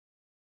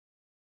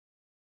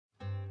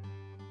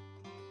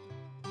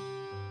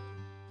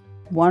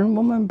One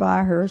woman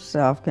by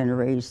herself can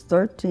raise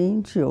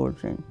 13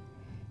 children,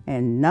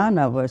 and none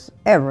of us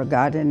ever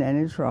got in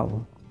any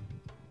trouble.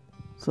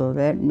 So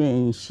that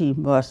means she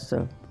must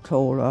have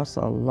told us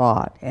a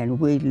lot, and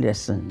we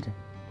listened.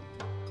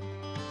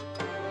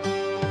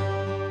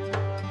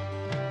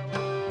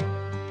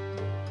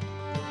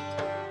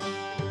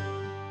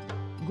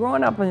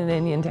 Growing up in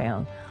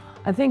Indiantown,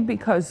 I think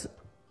because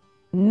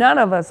none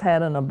of us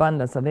had an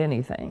abundance of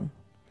anything,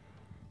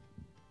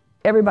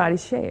 everybody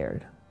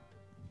shared.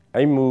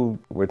 I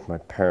moved with my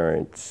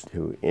parents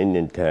to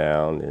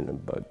Indiantown in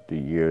about the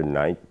year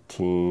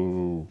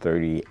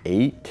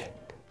 1938.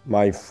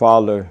 My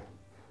father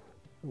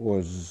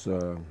was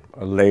a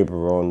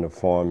laborer on the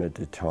farm at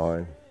the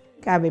time.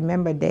 I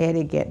remember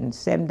Daddy getting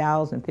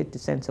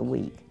 $7.50 a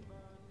week,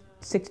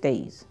 6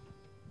 days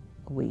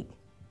a week,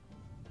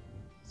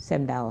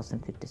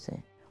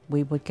 $7.50.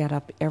 We would get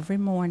up every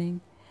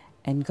morning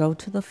and go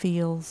to the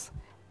fields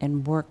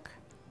and work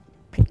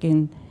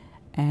picking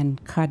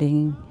and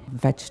cutting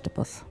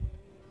vegetables.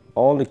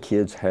 All the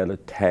kids had a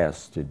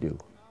task to do.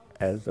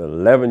 As an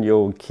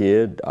 11-year-old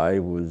kid, I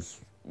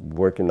was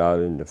working out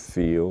in the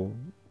field,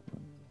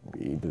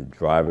 either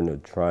driving a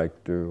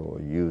tractor or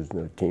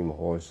using a team of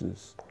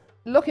horses.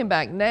 Looking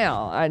back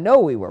now, I know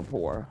we were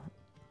poor,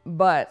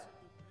 but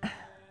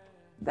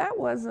that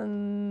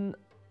wasn't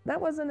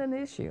an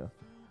issue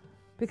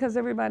because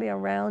everybody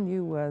around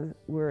you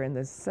were in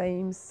the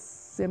same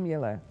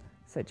similar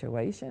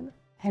situation.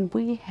 And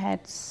we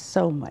had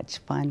so much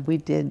fun. We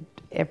did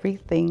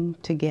everything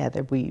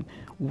together. We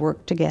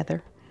worked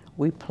together.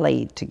 We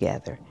played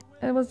together.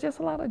 And it was just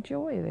a lot of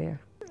joy there.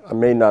 I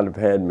may not have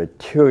had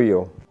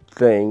material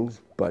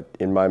things, but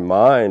in my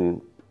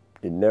mind,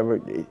 it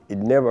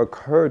never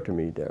occurred to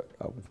me that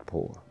I was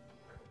poor.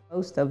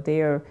 Most of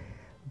their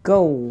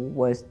goal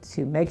was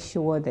to make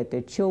sure that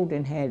their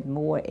children had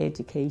more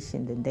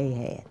education than they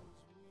had.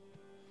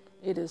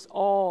 It is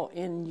all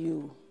in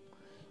you.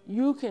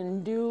 You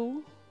can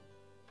do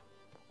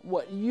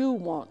what you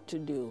want to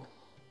do.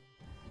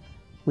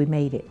 We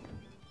made it.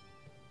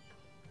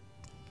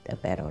 A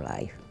better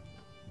life.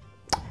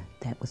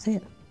 That was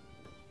it.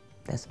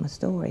 That's my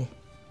story.